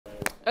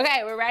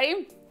Okay, we're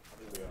ready?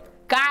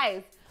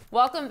 Guys,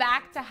 welcome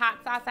back to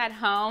Hot Sauce at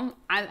Home.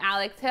 I'm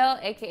Alex Hill,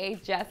 aka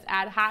Just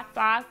Add Hot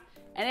Sauce.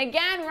 And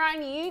again, we're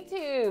on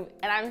YouTube.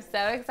 And I'm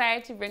so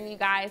excited to bring you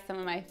guys some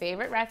of my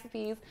favorite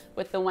recipes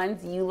with the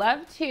ones you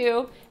love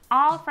too,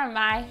 all from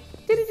my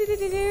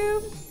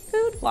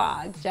food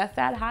blog,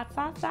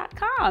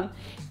 justaddhotsauce.com.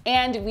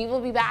 And we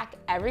will be back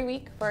every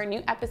week for a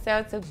new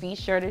episode, so be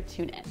sure to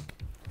tune in.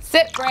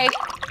 Sip break.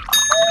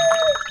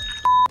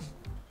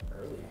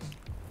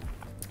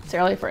 It's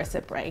early for a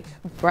sip break.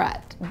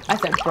 Brett. I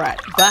said Brett,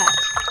 but.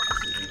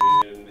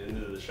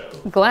 Into the show.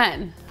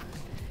 Glenn.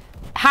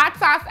 Hot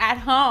sauce at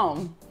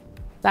home.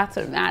 That's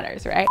what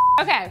matters, right?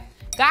 Okay,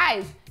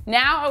 guys,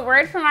 now a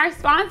word from our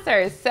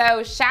sponsors.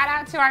 So shout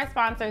out to our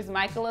sponsors,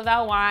 Michael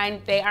Lavelle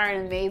Wine. They are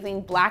an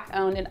amazing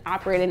Black-owned and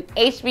operated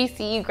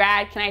HBCU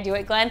grad. Can I do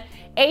it, Glenn?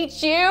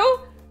 HU? You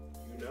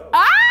know.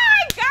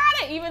 I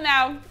got it, even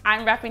though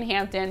I'm repping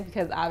Hampton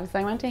because obviously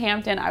I went to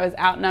Hampton. I was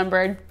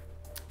outnumbered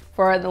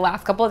for the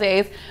last couple of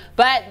days,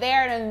 but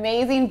they're an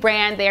amazing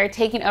brand. They are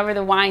taking over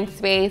the wine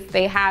space.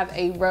 They have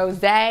a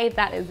rosé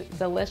that is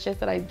delicious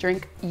that I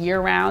drink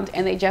year round,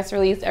 and they just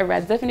released a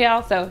red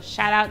Zinfandel, so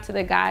shout out to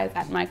the guys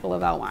at Michael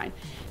Lavelle Wine.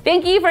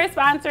 Thank you for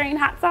sponsoring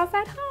Hot Sauce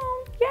at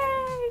Home,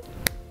 yay!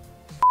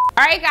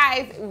 All right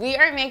guys, we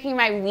are making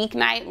my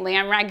weeknight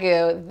lamb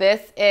ragu.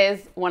 This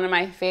is one of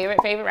my favorite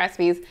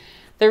recipes.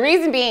 The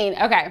reason being,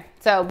 okay,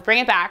 so bring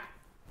it back.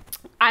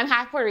 I'm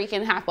half Puerto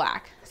Rican, half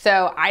Black.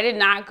 So I did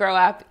not grow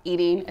up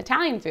eating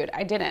Italian food.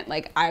 I didn't.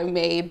 Like I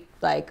made,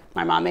 like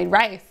my mom made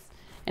rice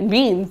and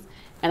beans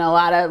and a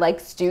lot of like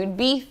stewed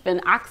beef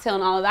and oxtail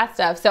and all of that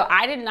stuff. So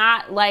I did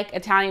not like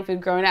Italian food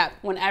growing up.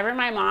 Whenever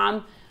my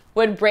mom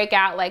would break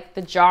out like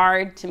the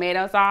jarred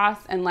tomato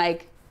sauce and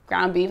like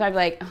ground beef, I'd be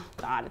like, oh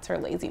God, it's her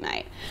lazy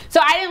night. So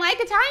I didn't like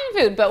Italian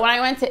food. But when I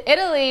went to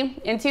Italy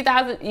in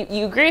 2000,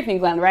 you agree with me,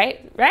 Glenn,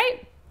 right?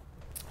 Right?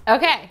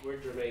 Okay. We're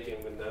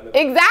Jamaican with none of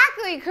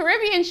Exactly,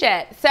 Caribbean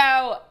shit.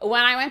 So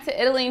when I went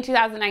to Italy in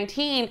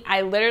 2019,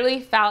 I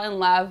literally fell in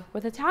love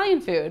with Italian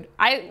food.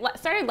 I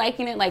started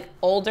liking it like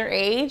older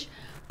age,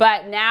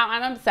 but now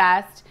I'm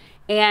obsessed.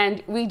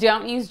 And we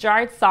don't use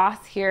jarred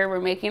sauce here. We're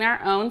making our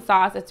own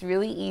sauce. It's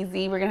really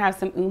easy. We're gonna have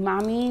some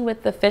umami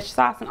with the fish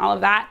sauce and all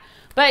of that.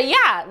 But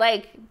yeah,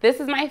 like this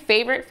is my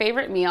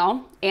favorite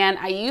meal. And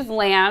I use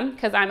lamb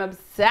because I'm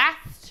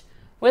obsessed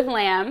with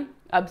lamb.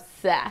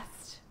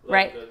 Obsessed,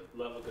 right?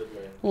 Love a good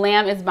lamb.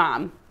 Lamb is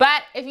bomb.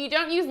 But if you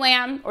don't use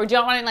lamb or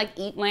don't want to like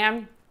eat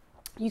lamb,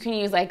 you can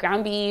use like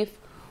ground beef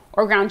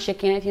or ground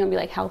chicken if you want to be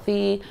like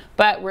healthy.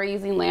 But we're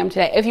using lamb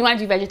today. If you want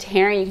to do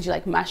vegetarian, you can do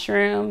like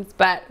mushrooms,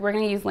 but we're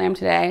going to use lamb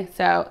today.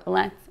 So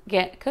let's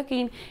get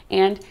cooking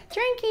and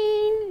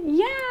drinking.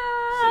 Yeah.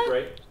 Sip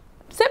break.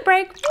 Sip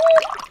break.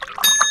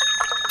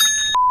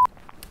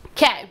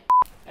 Okay.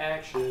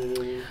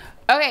 Action.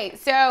 Okay,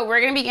 so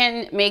we're going to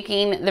begin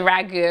making the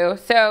ragu.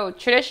 So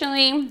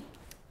traditionally,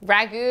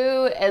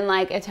 ragu and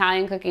like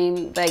Italian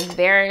cooking, like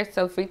their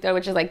sofrito,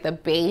 which is like the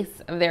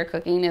base of their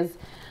cooking, is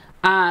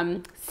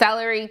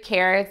celery,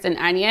 carrots, and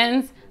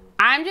onions.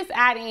 I'm just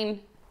adding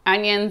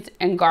onions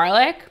and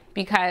garlic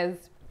because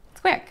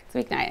it's quick. It's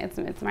weeknight.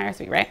 It's my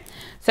recipe, right?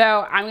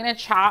 So I'm gonna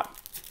chop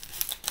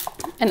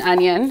an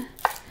onion,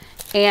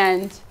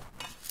 and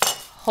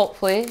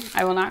hopefully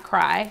I will not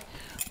cry,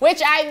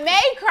 which I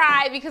may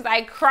cry because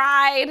I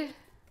cried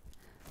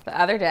the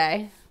other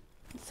day.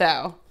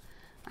 So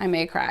I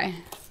may cry.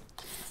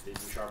 Did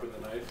you sharpen the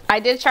knife? I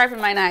did sharpen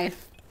my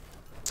knife.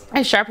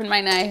 I sharpened my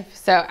knife.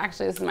 So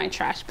actually this is my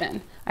trash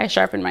bin. I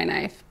sharpened my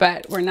knife,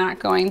 but we're not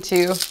going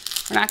to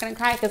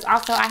cry because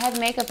also I have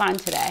makeup on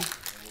today.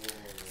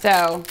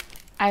 So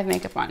I have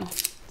makeup on.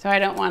 So I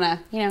don't want to,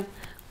 you know,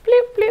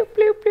 bloop, bloop,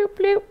 bloop, bloop,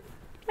 bloop,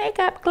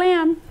 makeup,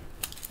 glam.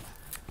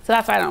 So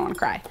that's why I don't want to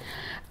cry.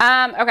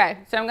 Okay,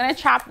 so I'm going to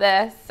chop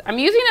this. I'm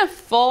using a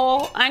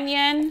full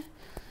onion.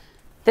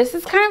 This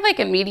is kind of like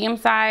a medium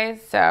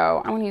size,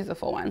 so I'm going to use the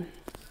full one.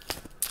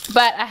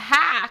 But a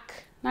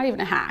hack, not even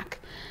a hack.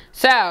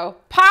 So,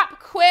 pop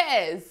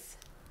quiz.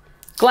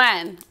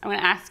 Glenn, I'm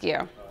gonna ask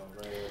you.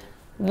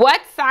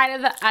 What side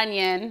of the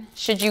onion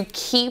should you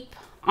keep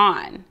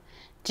on?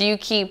 Do you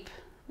keep,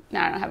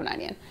 no, I don't have an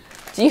onion.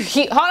 Do you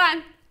keep, hold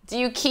on. Do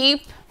you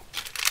keep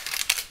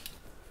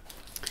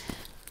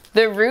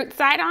the root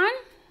side on?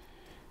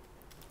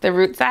 The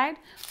root side?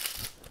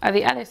 Or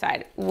the other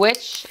side?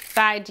 Which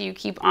side do you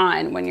keep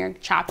on when you're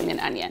chopping an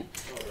onion?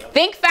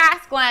 Think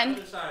fast, Glenn.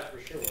 Other side for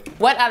sure.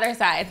 What other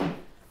side?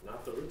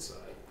 Not the root side.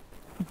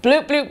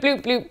 Bloop, bloop,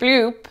 bloop, bloop,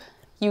 bloop.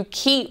 You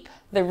keep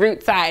the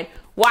root side.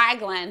 Why,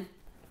 Glenn?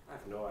 I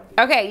have no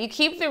idea. Okay, you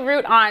keep the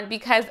root on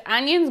because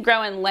onions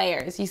grow in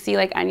layers. You see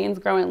like onions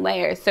grow in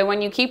layers. So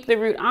when you keep the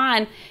root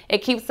on, it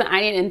keeps the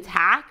onion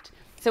intact.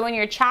 So when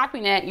you're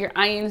chopping it, your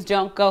onions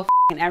don't go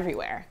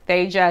everywhere.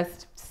 They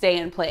just stay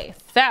in place.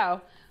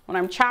 So when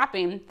I'm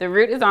chopping, the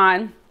root is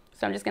on.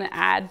 So I'm just gonna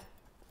add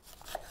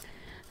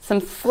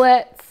some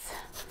slits.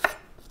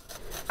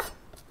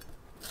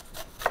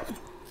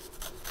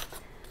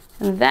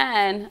 And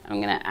then I'm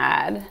gonna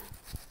add,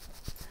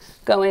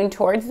 going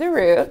towards the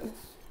root,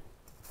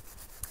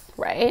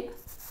 right?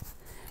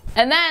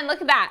 And then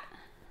look at that.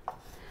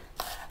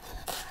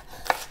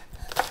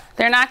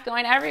 They're not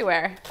going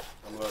everywhere.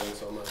 I'm learning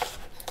so much.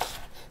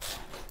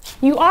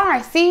 You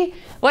are, see?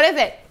 What is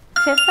it?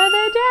 Tip of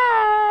the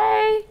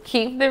day.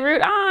 Keep the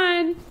root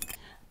on.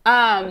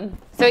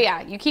 So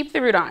yeah, you keep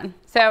the root on.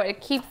 So it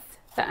keeps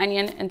the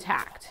onion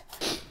intact.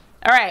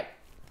 All right,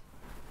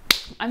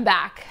 I'm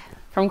back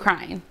from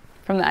crying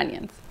from the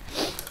onions.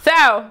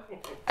 So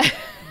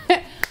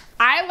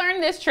I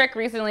learned this trick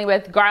recently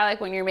with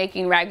garlic when you're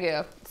making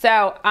ragu.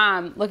 So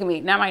look at me,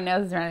 now my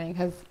nose is running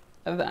because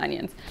of the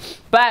onions.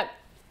 But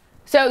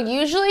so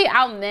usually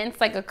I'll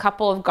mince like a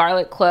couple of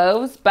garlic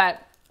cloves,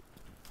 but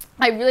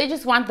I really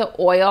just want the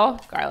oil,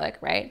 garlic,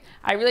 right?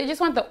 I really just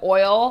want the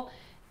oil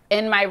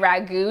in my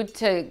ragu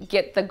to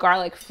get the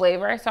garlic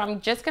flavor. So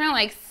I'm just gonna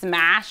like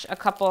smash a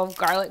couple of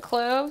garlic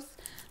cloves.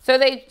 So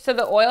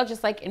the oil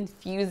just like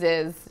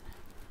infuses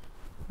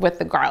with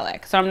the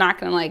garlic. So I'm not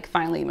gonna like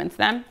finely mince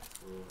them.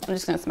 I'm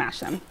just gonna smash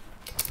them.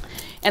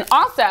 And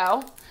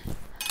also,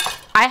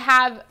 I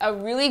have a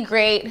really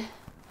great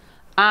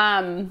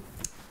olive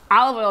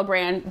oil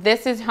brand.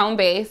 This is Home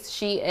Base.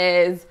 She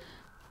is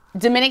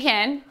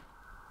Dominican.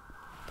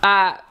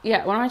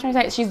 Yeah, what am I trying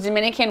to say? She's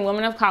Dominican,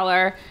 woman of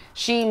color.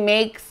 She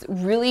makes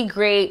really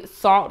great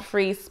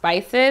salt-free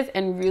spices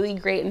and really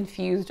great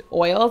infused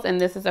oils. And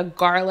this is a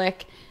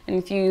garlic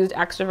infused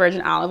extra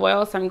virgin olive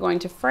oil. So I'm going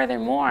to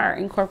furthermore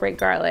incorporate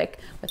garlic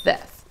with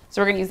this.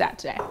 So we're gonna use that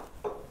today.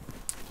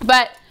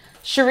 But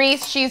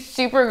Charisse, she's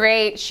super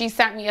great. She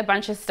sent me a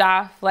bunch of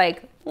stuff.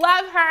 Like,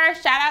 love her.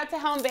 Shout out to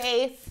Home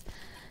Base.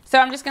 So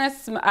I'm just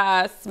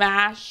gonna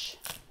smash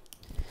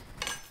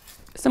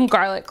some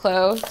garlic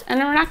cloves, and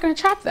then we're not gonna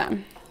chop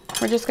them.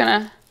 We're just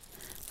gonna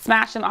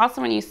smash them.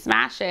 Also, when you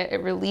smash it,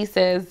 it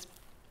releases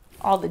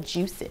all the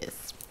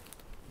juices.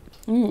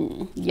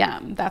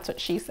 Yum, that's what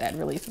she said,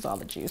 releases all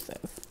the juices.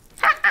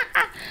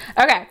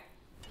 Okay,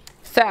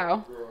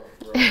 so.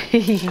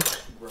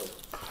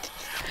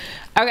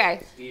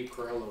 Okay. Steve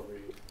Carell over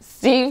you.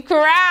 Steve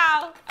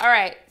Carell. All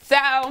right,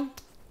 so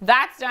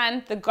that's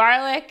done. The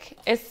garlic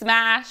is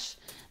smashed.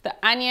 The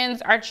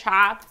onions are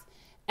chopped.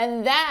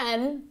 And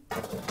then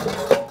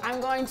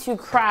I'm going to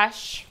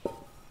crush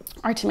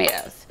our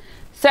tomatoes.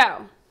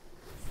 So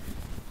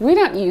we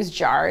don't use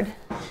jarred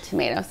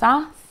tomato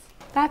sauce.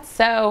 That's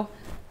so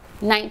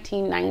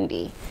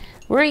 1990.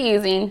 We're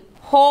using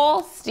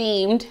whole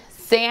steamed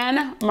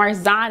San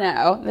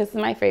Marzano. This is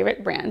my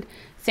favorite brand.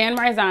 San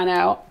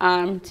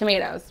Marzano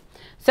tomatoes.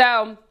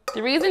 So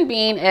the reason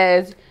being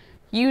is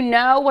you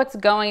know what's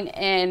going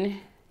in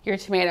your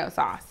tomato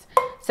sauce.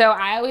 So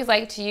I always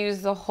like to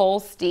use the whole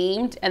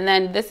steamed, and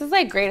then this is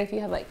like great if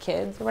you have like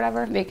kids or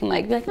whatever. They can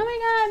like be like, oh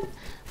my God,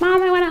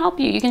 Mom, I want to help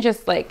you. You can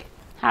just like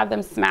have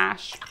them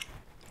smash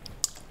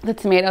the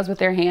tomatoes with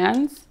their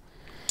hands.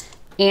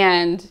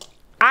 And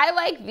I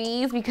like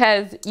these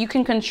because you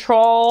can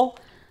control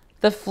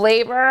the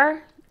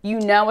flavor. You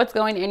know what's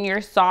going in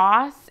your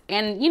sauce,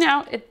 and you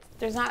know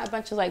there's not a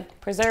bunch of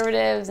like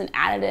preservatives and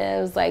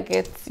additives. Like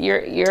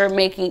you're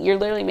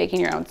literally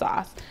making your own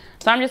sauce.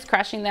 So I'm just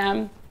crushing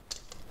them.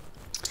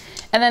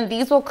 And then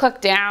these will cook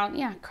down.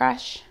 Yeah,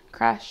 crush,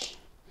 crush.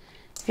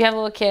 If you have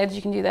little kids,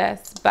 you can do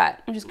this,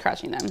 but I'm just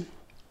crushing them.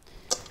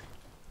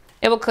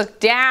 It will cook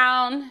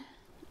down.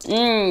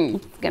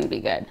 It's gonna be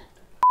good.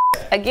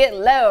 I get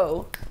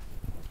low.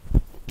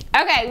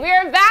 Okay,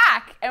 we're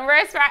back, and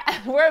we're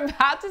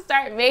about to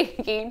start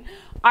making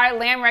our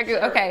lamb ragu.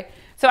 Okay,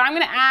 so I'm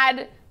gonna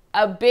add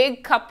a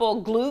big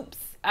couple gloops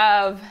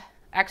of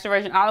extra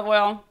virgin olive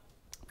oil.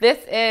 This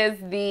is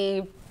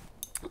the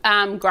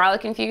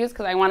garlic infused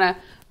because I wanna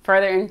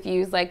further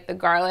infuse like the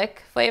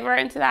garlic flavor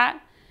into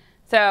that.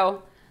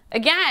 So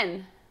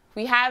again,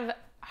 we have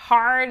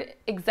hard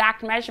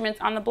exact measurements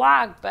on the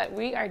blog, but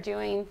we are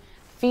doing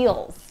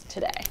feels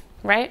today,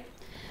 right?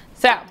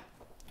 So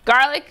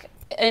garlic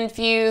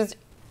infused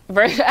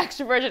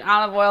extra virgin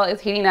olive oil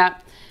is heating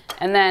up,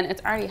 and then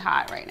it's already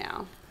hot right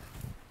now.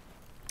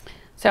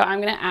 So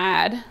I'm gonna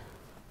add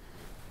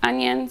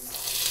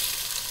onions.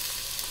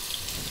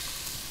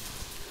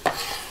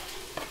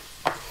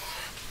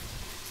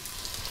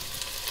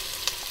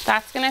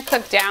 That's gonna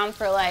cook down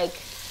for like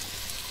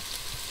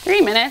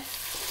 3 minutes.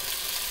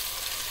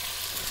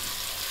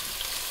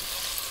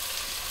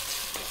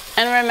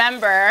 And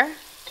remember,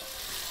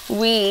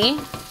 we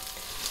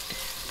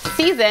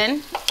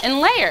season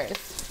in layers.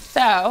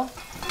 So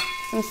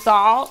some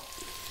salt.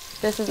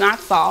 This is not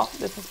salt,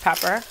 this is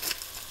pepper.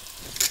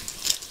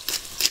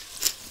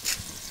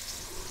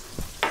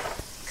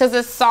 Because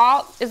the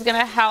salt is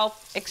gonna help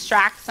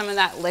extract some of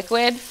that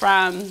liquid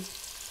from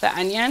the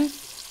onion.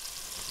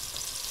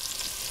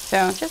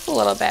 So just a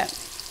little bit.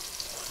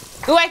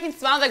 Ooh, I can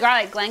smell the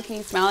garlic. Glenn, can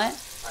you smell it?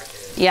 I can.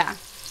 Yeah.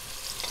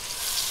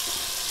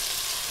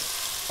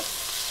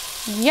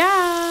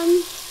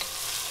 Yum.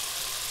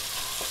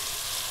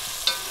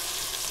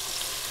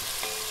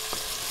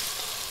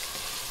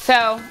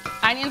 So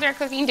onions are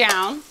cooking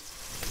down.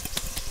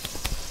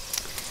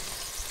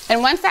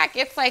 And once that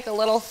gets like a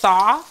little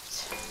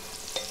soft,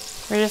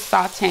 we're just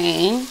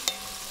sauteing.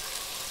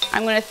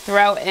 I'm gonna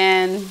throw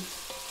in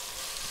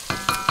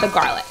the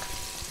garlic.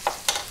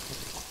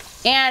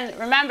 And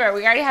remember,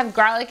 we already have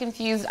garlic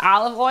infused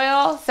olive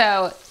oil,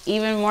 so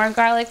even more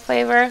garlic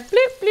flavor.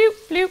 Bloop, bloop,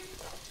 bloop.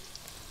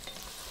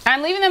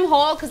 I'm leaving them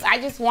whole because I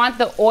just want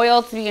the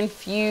oil to be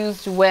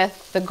infused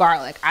with the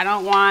garlic. I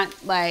don't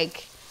want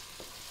like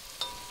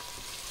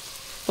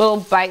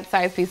little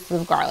bite-sized pieces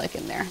of garlic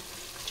in there.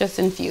 Just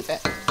infuse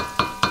it.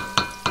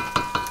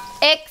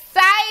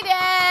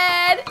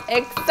 Excited!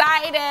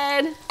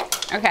 Excited!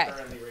 Okay.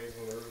 Currently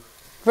raising the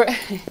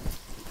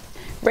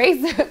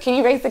roof. Can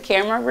you raise the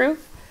camera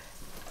roof?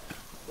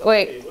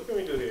 Wait. What can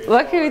we do here?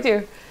 What can we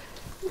do?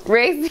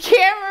 Raise the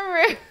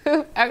camera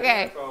roof.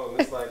 Okay.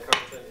 It's like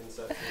content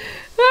inception.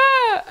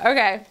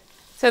 Okay.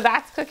 So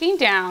that's cooking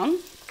down.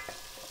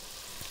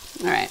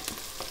 All right.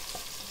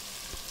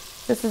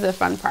 This is the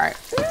fun part.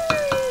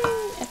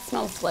 It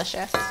smells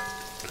delicious.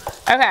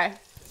 Okay.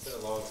 It's been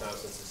a long time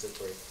since the sit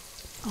break.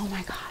 Oh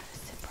my God, a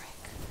sit break.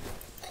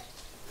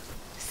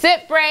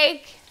 Sit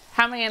break.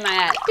 How many am I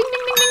at? Ding,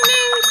 ding, ding, ding,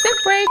 ding.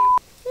 Sit break.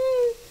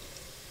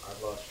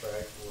 I've lost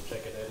track. We'll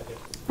check it at the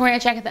end. We're gonna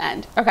check at the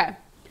end. Okay.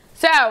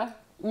 So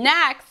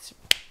next,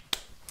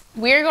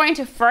 we're going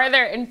to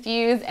further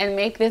infuse and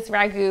make this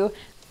ragu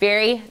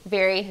very,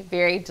 very,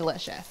 very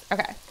delicious.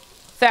 Okay.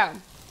 So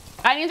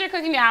onions are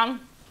cooking down.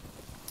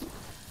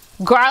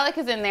 Garlic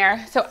is in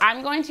there. So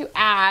I'm going to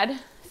add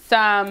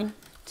some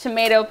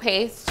tomato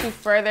paste to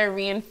further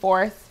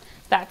reinforce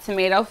that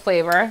tomato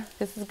flavor.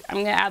 I'm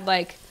gonna add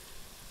like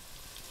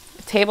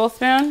a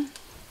tablespoon.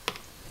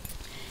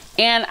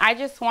 And I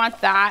just want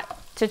that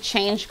to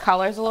change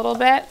colors a little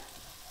bit.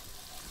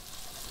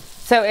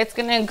 So it's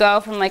gonna go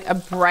from like a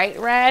bright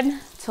red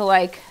to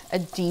like a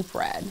deep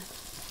red.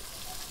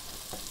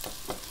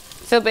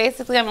 So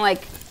basically I'm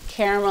like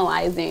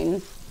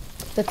caramelizing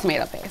the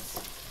tomato paste.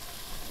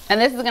 And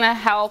this is gonna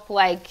help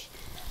like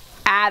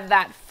add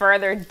that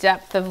further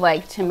depth of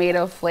like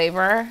tomato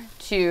flavor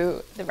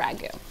to the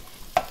ragu.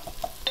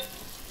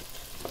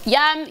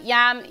 Yum,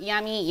 yum,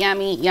 yummy,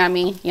 yummy,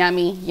 yummy,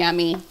 yummy,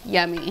 yummy,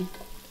 yummy.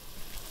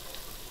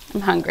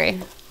 I'm hungry.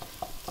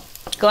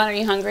 Glenn, are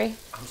you hungry?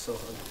 I'm so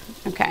hungry.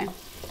 Okay.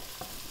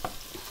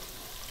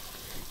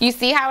 You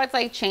see how it's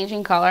like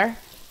changing color?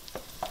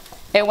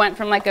 It went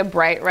from like a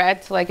bright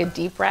red to like a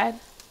deep red.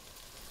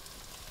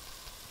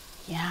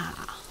 Yeah.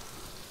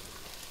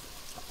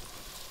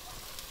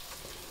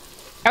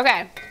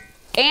 Okay.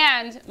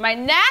 And my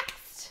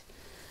next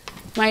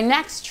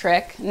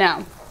trick,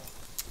 no,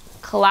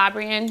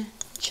 Calabrian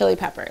chili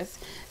peppers.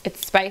 It's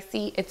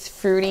spicy, it's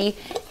fruity.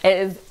 It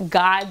is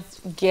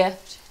God's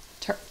gift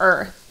to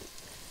earth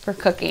for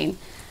cooking.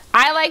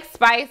 I like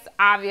spice,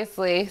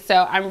 obviously,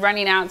 so I'm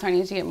running out, so I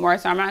need to get more.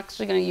 So I'm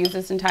actually gonna use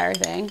this entire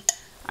thing.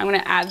 I'm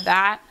gonna add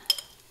that.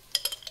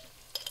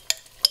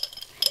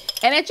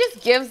 And it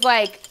just gives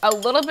like a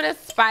little bit of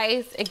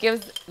spice. It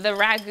gives the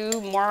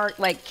ragu more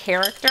like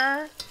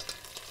character.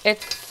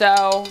 It's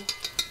so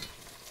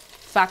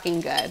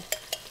fucking good.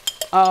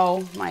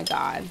 Oh my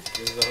God.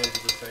 This is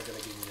 100% gonna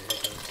give you the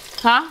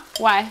hiccups. Huh?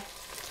 Why? I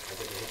get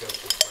the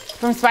hiccups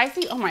From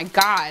spicy? Oh my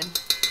God.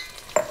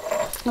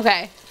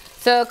 Okay,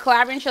 so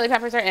Calabrian chili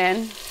peppers are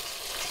in.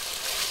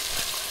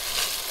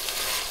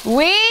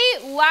 We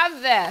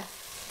love this.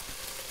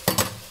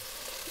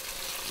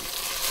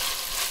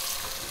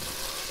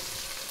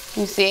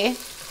 You see?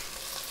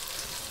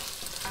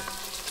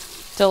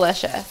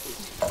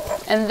 Delicious.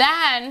 And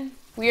then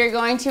we are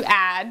going to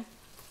add,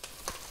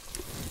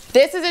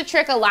 this is a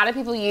trick a lot of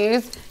people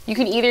use. You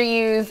can either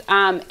use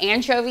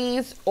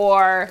anchovies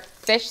or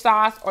fish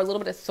sauce or a little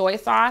bit of soy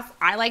sauce.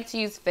 I like to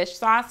use fish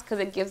sauce because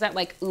it gives that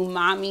like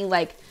umami,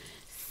 like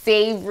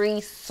savory,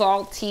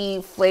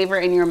 salty flavor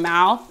in your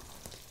mouth.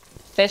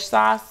 Fish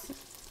sauce,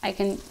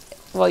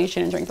 well, you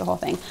shouldn't drink the whole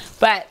thing,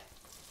 but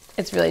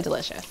it's really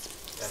delicious.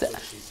 That's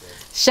what she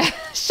said.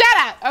 Shut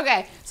up.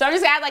 Okay, so I'm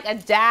just gonna add like a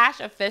dash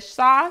of fish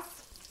sauce.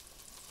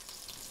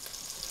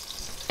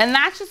 And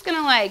that's just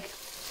gonna like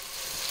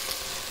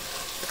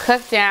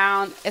cook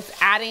down. It's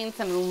adding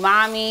some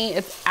umami.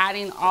 It's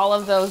adding all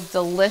of those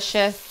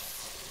delicious,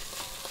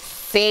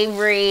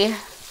 savory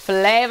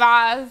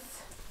flavors.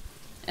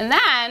 And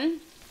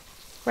then,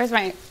 where's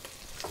my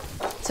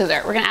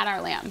scissor? We're gonna add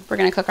our lamb. We're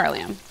gonna cook our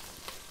lamb.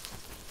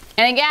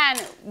 And again,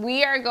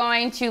 we are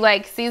going to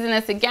like season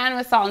this again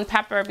with salt and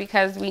pepper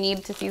because we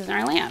need to season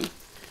our lamb.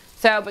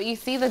 So, but you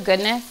see the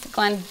goodness?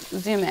 Glenn,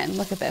 zoom in.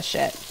 Look at this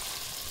shit.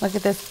 Look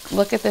at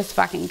this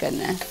fucking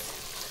goodness.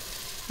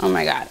 Oh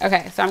my God.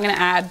 Okay, so I'm gonna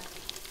add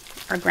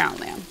our ground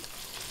lamb.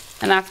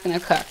 And that's gonna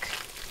cook.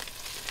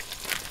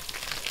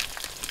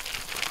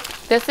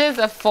 This is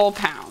a full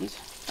pound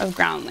of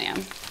ground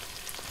lamb.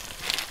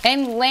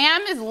 And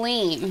lamb is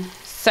lean,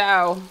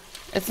 so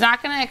it's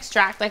not gonna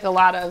extract like a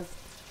lot of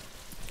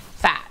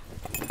fat.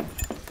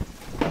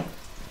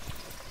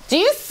 Do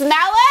you smell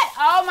it?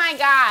 Oh my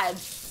God.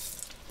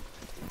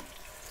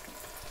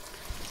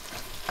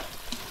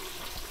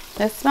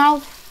 This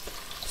smells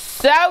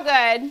so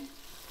good.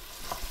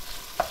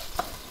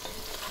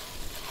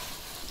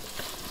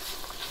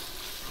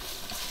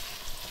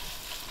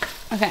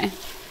 Okay,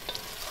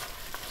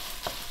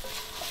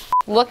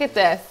 Look at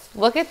this.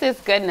 Look at this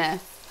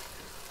goodness.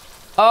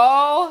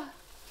 Oh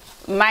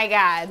my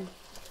God.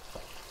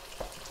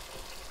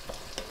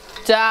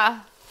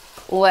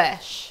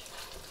 Delish.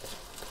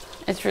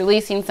 It's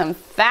releasing some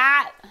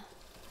fat.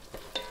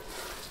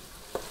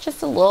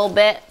 Just a little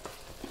bit.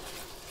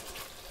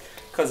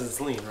 Because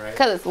it's lean, right?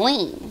 Because it's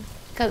lean.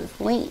 Because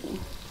it's lean.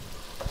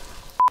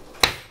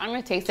 I'm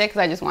going to taste it because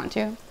I just want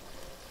to.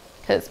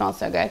 Because it smells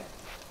so good.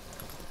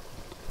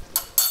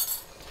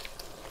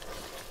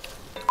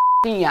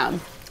 Yum.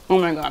 Oh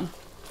my God.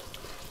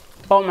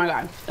 Oh my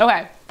God.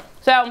 Okay.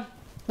 So,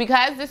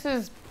 because this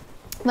is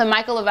the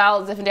Michael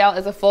Lavelle Zinfandel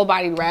is a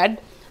full-bodied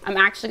red, I'm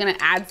actually going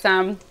to add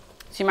some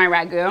to my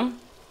Ragu.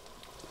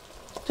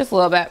 Just a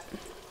little bit.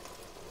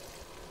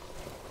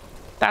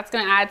 That's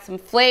going to add some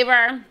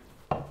flavor.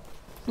 A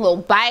little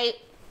bite.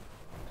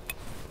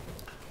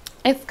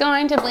 It's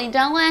going to be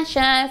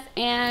delicious.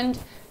 And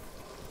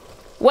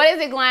what is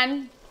it,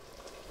 Glenn?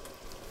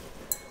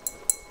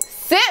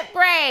 Sip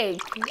break.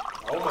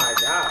 Oh my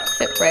God.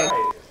 Sip break.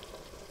 Right.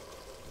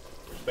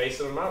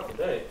 Spacing them out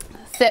today.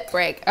 Sip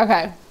break.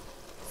 Okay.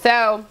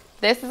 So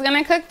this is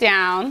going to cook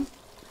down.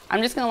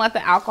 I'm just going to let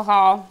the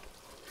alcohol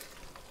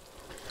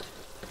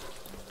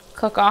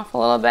cook off a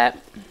little bit.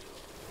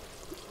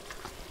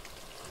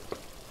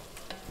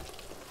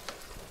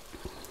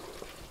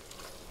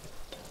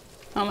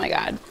 Oh my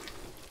God.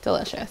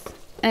 Delicious.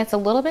 And it's a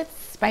little bit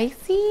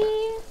spicy.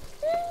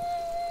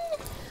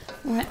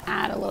 I'm going to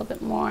add a little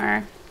bit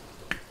more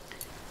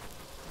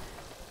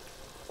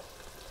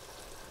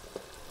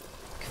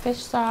fish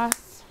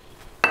sauce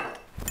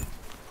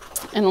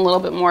and a little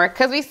bit more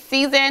because we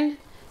season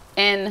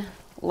in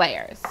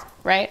layers,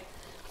 right?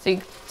 So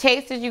you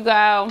taste as you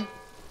go.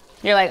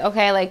 You're like,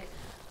 okay, like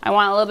I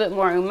want a little bit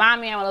more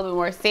umami, I want a little bit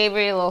more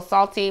savory, a little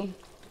salty.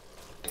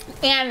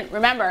 And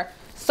remember,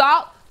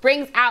 salt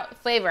brings out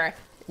flavor.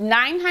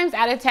 9 times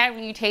out of 10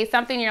 when you taste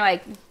something, you're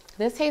like,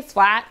 this tastes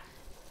flat,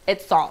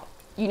 it's salt.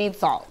 You need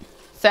salt.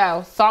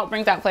 So salt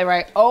brings out flavor.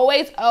 I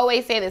always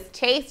say this,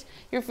 taste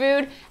your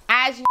food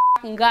as you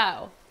can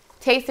go.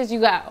 Taste as you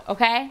go,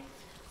 okay?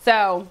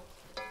 So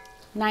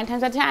 9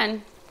 times out of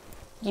 10,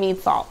 you need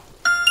salt.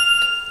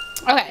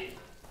 Okay,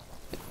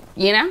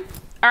 you know?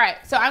 All right,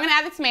 so I'm gonna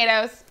add the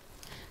tomatoes.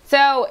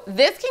 So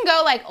this can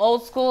go like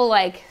old school,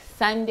 like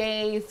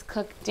Sundays,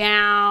 cooked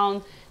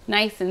down,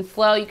 nice and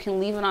slow. You can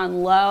leave it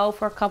on low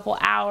for a couple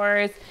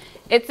hours.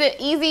 It's an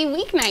easy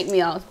weeknight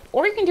meal,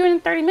 or you can do it in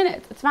 30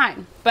 minutes, it's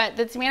fine. But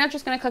the tomato's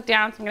just gonna cook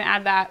down, so I'm gonna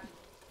add that.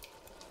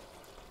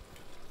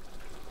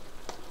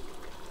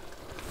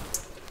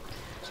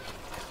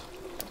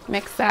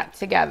 Mix that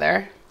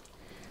together.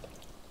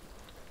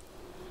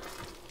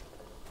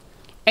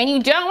 And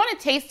you don't want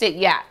to taste it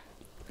yet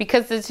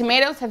because the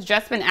tomatoes have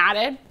just been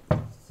added.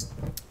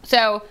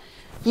 So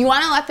you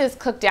want to let this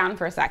cook down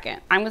for a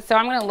second. So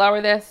I'm going to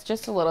lower this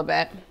just a little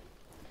bit.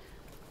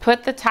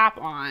 Put the top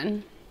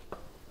on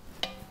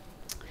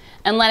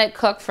and let it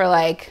cook for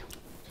like,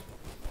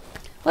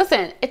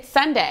 listen, it's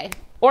Sunday.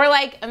 Or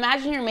like,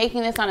 imagine you're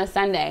making this on a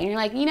Sunday and you're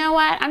like, you know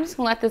what? I'm just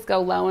gonna let this go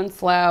low and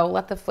slow,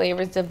 let the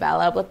flavors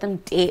develop, let them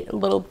date a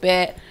little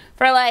bit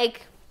for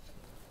like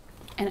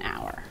an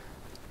hour,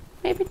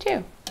 maybe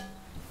 2,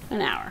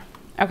 an hour.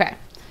 Okay,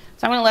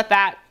 so I'm gonna let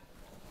that,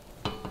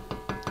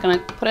 gonna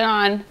put it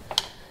on.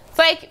 It's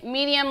like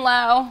medium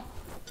low,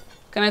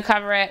 gonna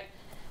cover it,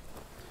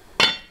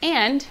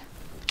 and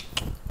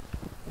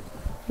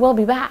we'll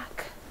be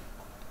back.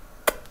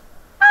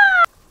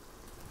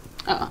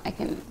 Oh, I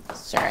can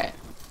stir it.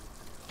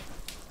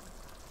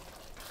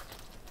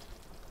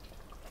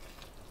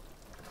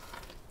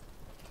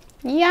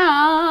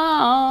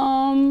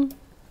 Yum!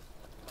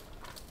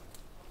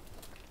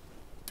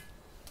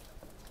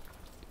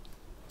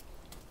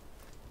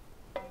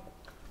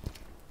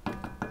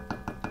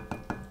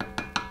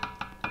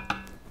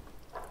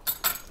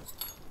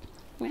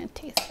 I'm gonna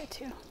taste it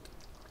too.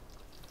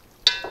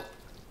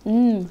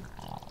 Mmm.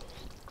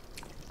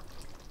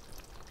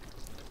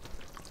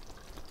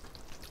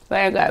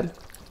 Very good.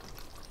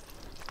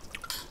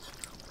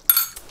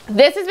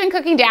 This has been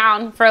cooking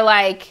down for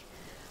like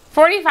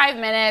 45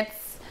 minutes.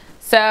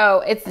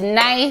 So it's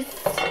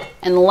nice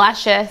and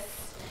luscious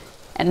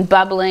and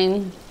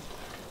bubbling.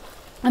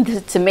 And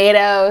the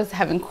tomatoes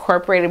have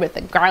incorporated with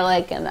the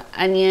garlic and the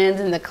onions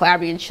and the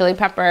Calabrian chili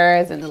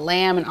peppers and the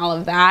lamb and all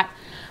of that.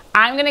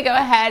 I'm gonna go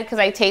ahead because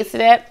I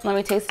tasted it. Let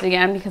me taste it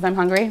again because I'm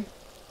hungry.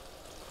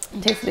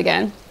 Taste it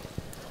again.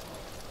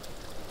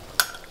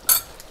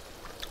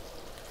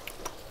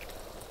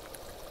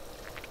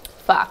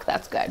 Fuck,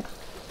 that's good.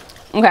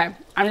 Okay,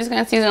 I'm just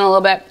gonna season a little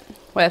bit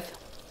with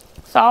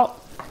salt,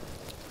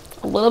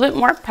 a little bit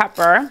more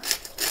pepper,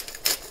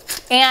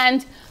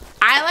 and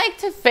I like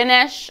to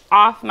finish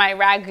off my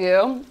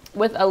Ragu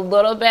with a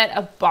little bit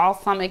of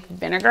balsamic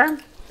vinegar.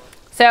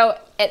 So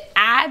it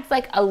adds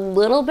like a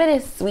little bit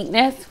of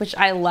sweetness, which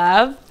I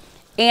love,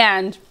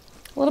 and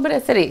a little bit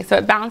of acidity, so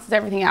it balances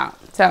everything out.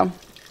 So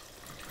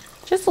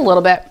just a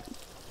little bit,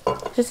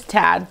 just a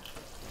tad.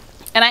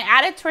 And I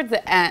add it towards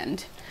the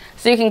end,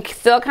 so you can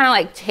still kind of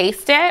like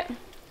taste it.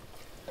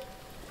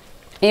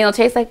 And you'll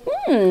taste like,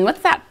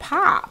 what's that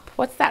pop?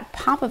 What's that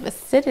pop of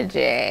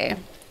acidity?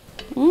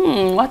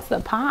 What's the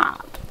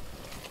pop?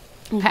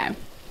 Okay,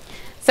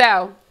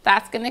 so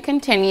that's gonna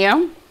continue.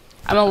 I'm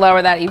gonna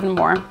lower that even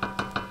more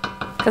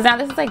because now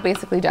this is like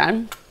basically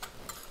done.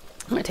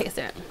 I'm gonna taste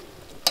it.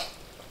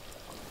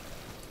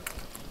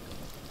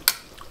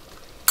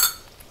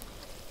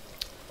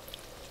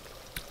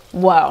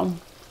 Whoa,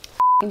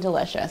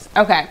 delicious.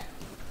 Okay,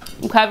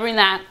 I'm covering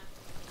that.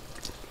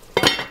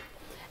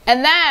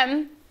 And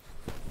then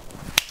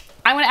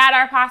I'm gonna add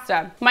our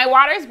pasta. My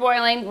water's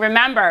boiling.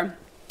 Remember,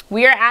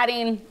 we are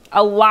adding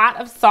a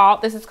lot of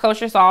salt. This is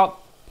kosher salt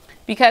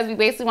because we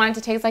basically want it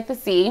to taste like the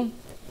sea.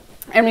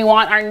 And we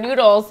want our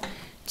noodles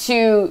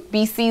to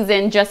be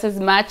seasoned just as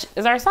much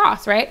as our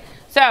sauce, right?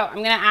 So I'm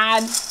gonna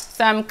add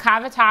some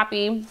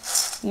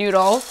cavatappi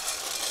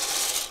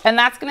noodles. And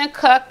that's gonna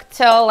cook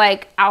till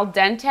like al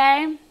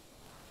dente,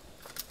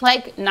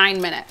 like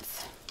 9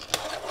 minutes.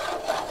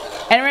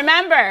 And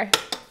remember,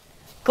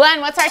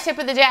 Glenn, what's our tip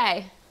of the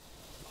day?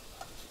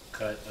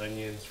 Cut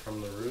onions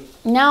from the root.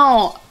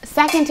 No,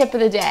 second tip of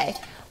the day.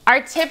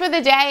 Our tip of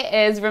the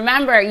day is,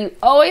 remember, you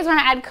always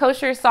wanna add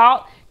kosher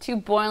salt to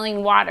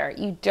boiling water.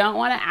 You don't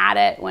wanna add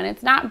it when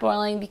it's not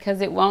boiling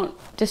because it won't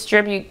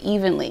distribute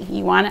evenly.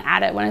 You wanna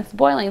add it when it's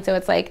boiling, so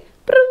it's like,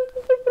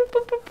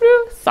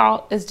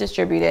 salt is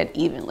distributed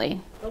evenly.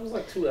 That was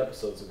like 2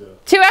 episodes ago.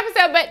 2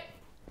 episodes, but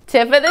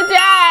tip of the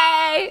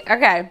day.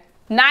 Okay,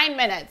 9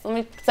 minutes. Let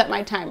me set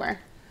my timer.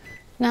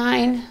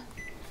 9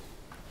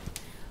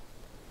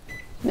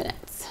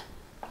 minutes.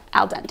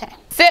 Al dente.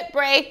 Sit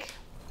break.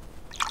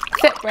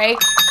 Sit break.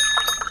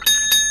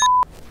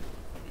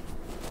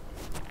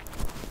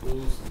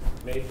 Who's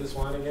made this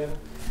wine again?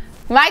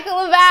 Michael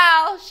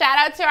Lavelle. Shout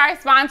out to our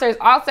sponsors.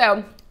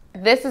 Also,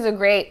 this is a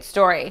great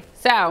story.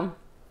 So,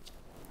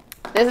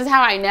 this is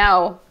how I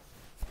know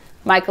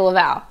Michael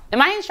Lavelle.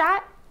 Am I in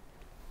shot?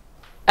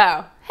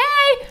 Oh,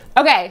 hey.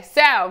 Okay,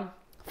 so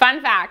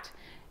fun fact.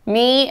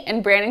 Me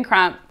and Brandon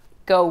Crump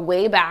go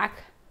way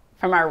back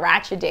from our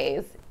ratchet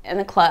days in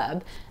the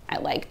club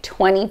at like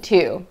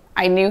 22.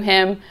 I knew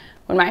him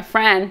when my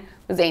friend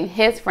was dating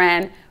his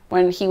friend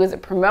when he was a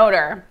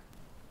promoter.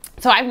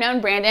 So I've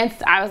known Brandon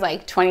since I was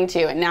like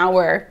 22, and now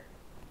we're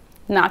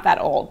not that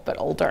old, but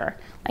older,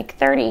 like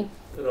 30.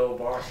 Good old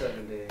Bar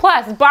 7 days.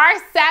 Plus, Bar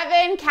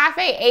 7,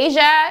 Cafe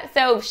Asia.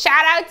 So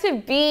shout out to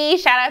B,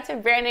 shout out to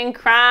Brandon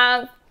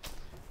Crump,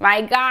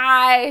 my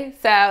guy.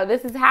 So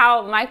this is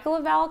how Michael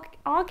Lavelle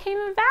all came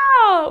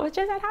about, with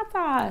just that hot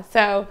sauce.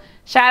 So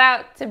shout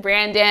out to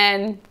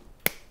Brandon.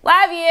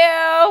 Love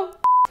you.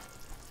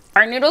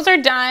 Our noodles are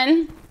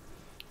done.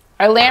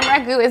 Our lamb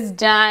ragu is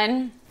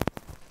done.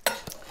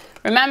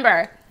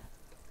 Remember,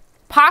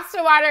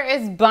 pasta water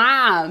is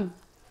bomb.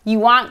 You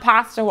want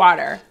pasta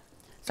water.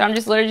 So I'm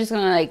just literally just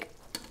gonna like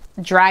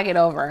drag it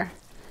over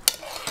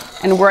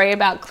and worry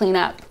about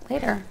cleanup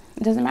later.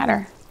 It doesn't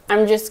matter.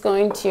 I'm just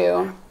going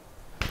to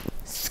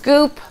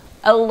scoop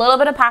a little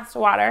bit of pasta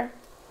water.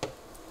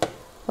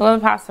 A little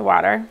bit of pasta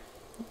water.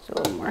 Just a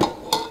little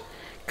more.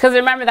 Because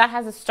remember, that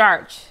has a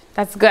starch.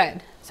 That's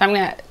good. So I'm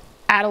gonna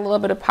add a little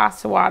bit of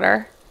pasta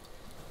water.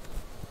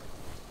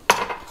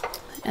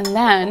 And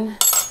then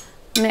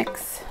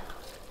mix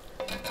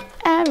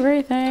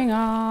everything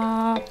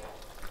up.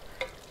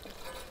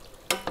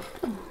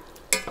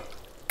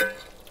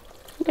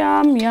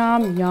 Yum,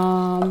 yum,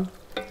 yum.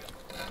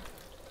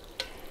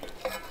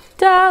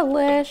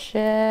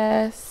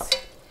 Delicious.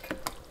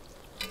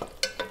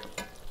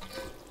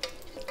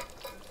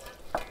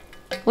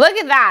 Look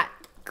at that.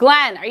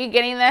 Glenn, are you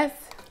getting this?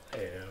 I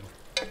am.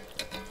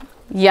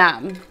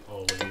 Yum.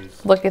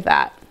 Always. Look at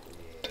that.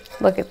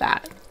 Look at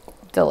that.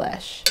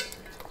 Delish.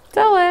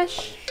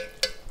 Delish.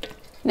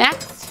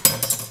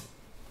 Next,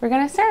 we're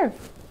gonna serve.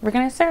 We're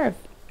gonna serve.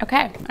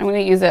 Okay, I'm gonna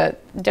use a,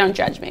 don't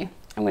judge me.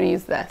 I'm gonna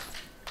use this.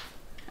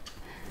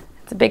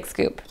 It's a big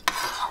scoop.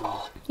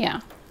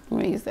 Yeah, I'm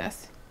gonna use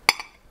this.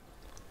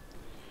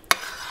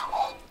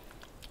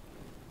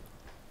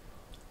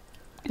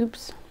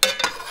 Oops.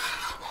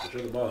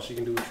 You're the boss, you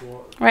can do what you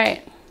want.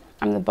 Right,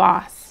 I'm the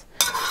boss.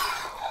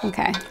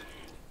 Okay.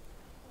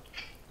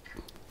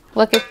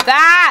 Look at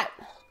that.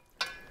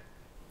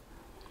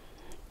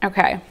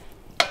 Okay.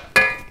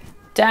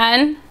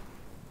 Done.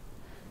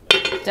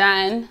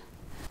 Done.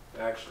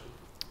 Action.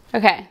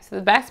 Okay, so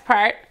the best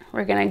part,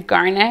 we're gonna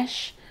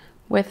garnish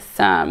with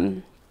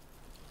some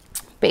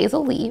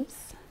basil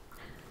leaves.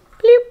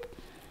 Bloop.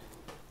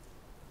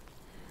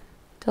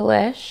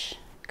 Delish,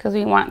 because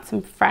we want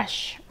some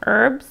fresh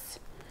herbs.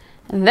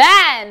 And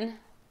then,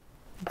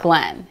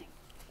 Glenn,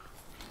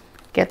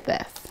 get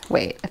this.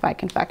 Wait, if I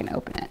can fucking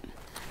open it.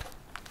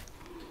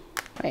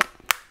 Wait.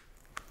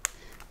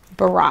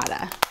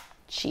 Burrata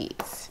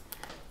cheese,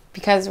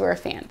 because we're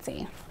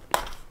fancy.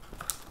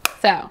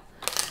 So,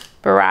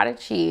 burrata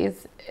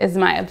cheese is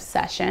my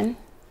obsession,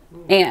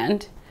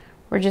 and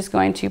we're just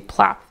going to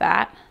plop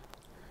that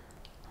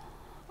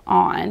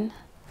on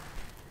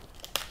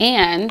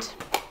and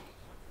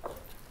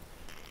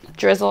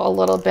drizzle a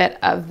little bit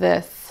of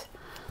this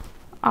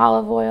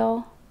olive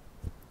oil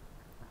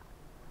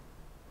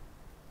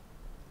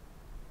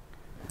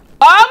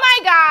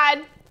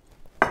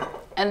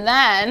And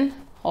then,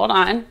 hold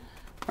on,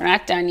 we're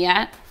not done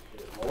yet.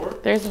 More?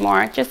 There's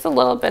more, just a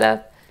little bit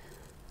of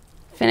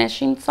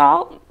finishing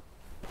salt.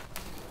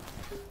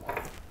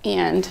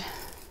 And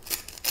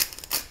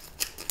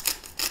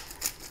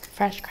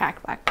fresh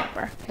cracked black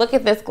pepper. Look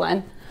at this,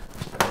 Glenn.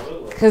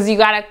 Because you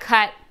gotta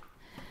cut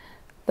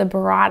the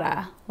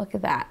burrata. Look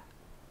at that.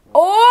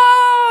 Oh!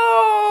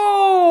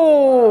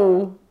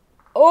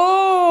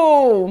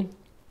 Oh!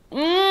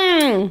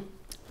 Mmm!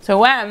 So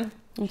when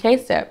you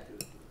taste it,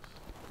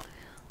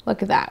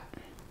 look at that.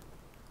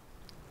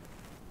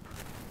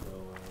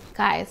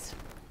 Guys,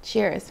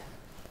 cheers.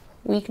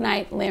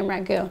 Weeknight lamb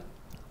ragu.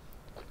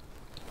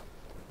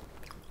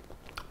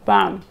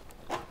 Bomb.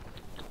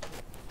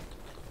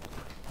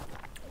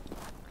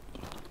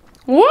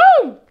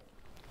 Woo!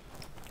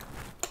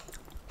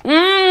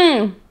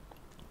 Mmm!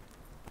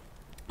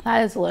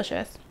 That is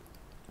delicious.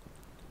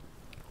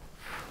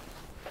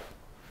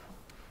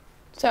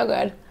 So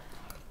good.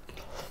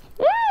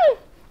 Mm.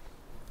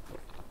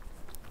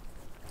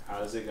 How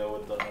does it go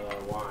with the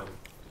wine?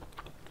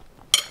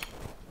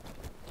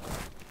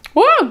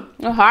 Woo!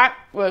 It's hot,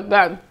 but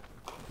good.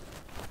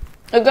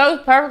 It goes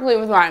perfectly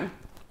with wine.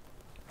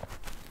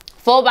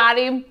 Full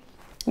body,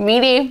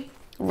 meaty,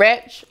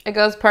 rich. It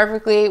goes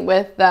perfectly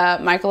with the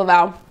Michael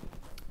Lavelle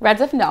Red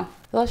Zinfandel.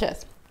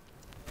 Delicious.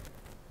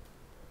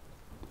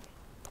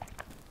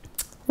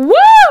 Woo!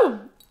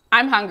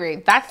 I'm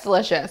hungry. That's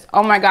delicious.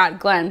 Oh my God,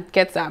 Glenn,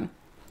 get some.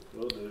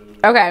 Will do.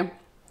 Okay.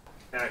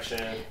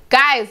 Action.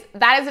 Guys,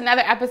 that is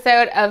another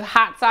episode of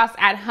Hot Sauce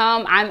at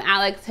Home. I'm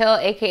Alex Hill,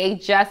 aka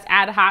Just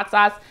Add Hot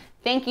Sauce.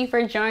 Thank you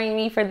for joining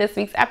me for this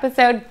week's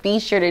episode. Be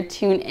sure to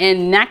tune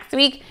in next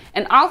week.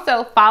 And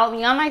also follow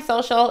me on my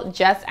social,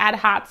 Just Add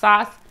Hot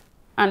Sauce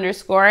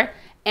 _.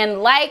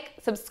 And like,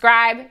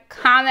 subscribe,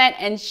 comment,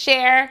 and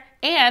share.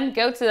 And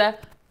go to the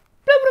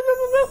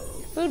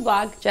food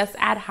blog,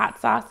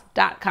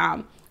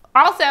 justaddhotsauce.com.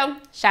 Also,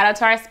 shout out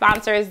to our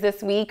sponsors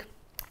this week,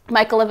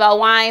 Michael Lavelle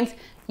Wines.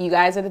 You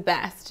guys are the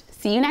best.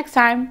 See you next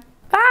time.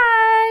 Bye.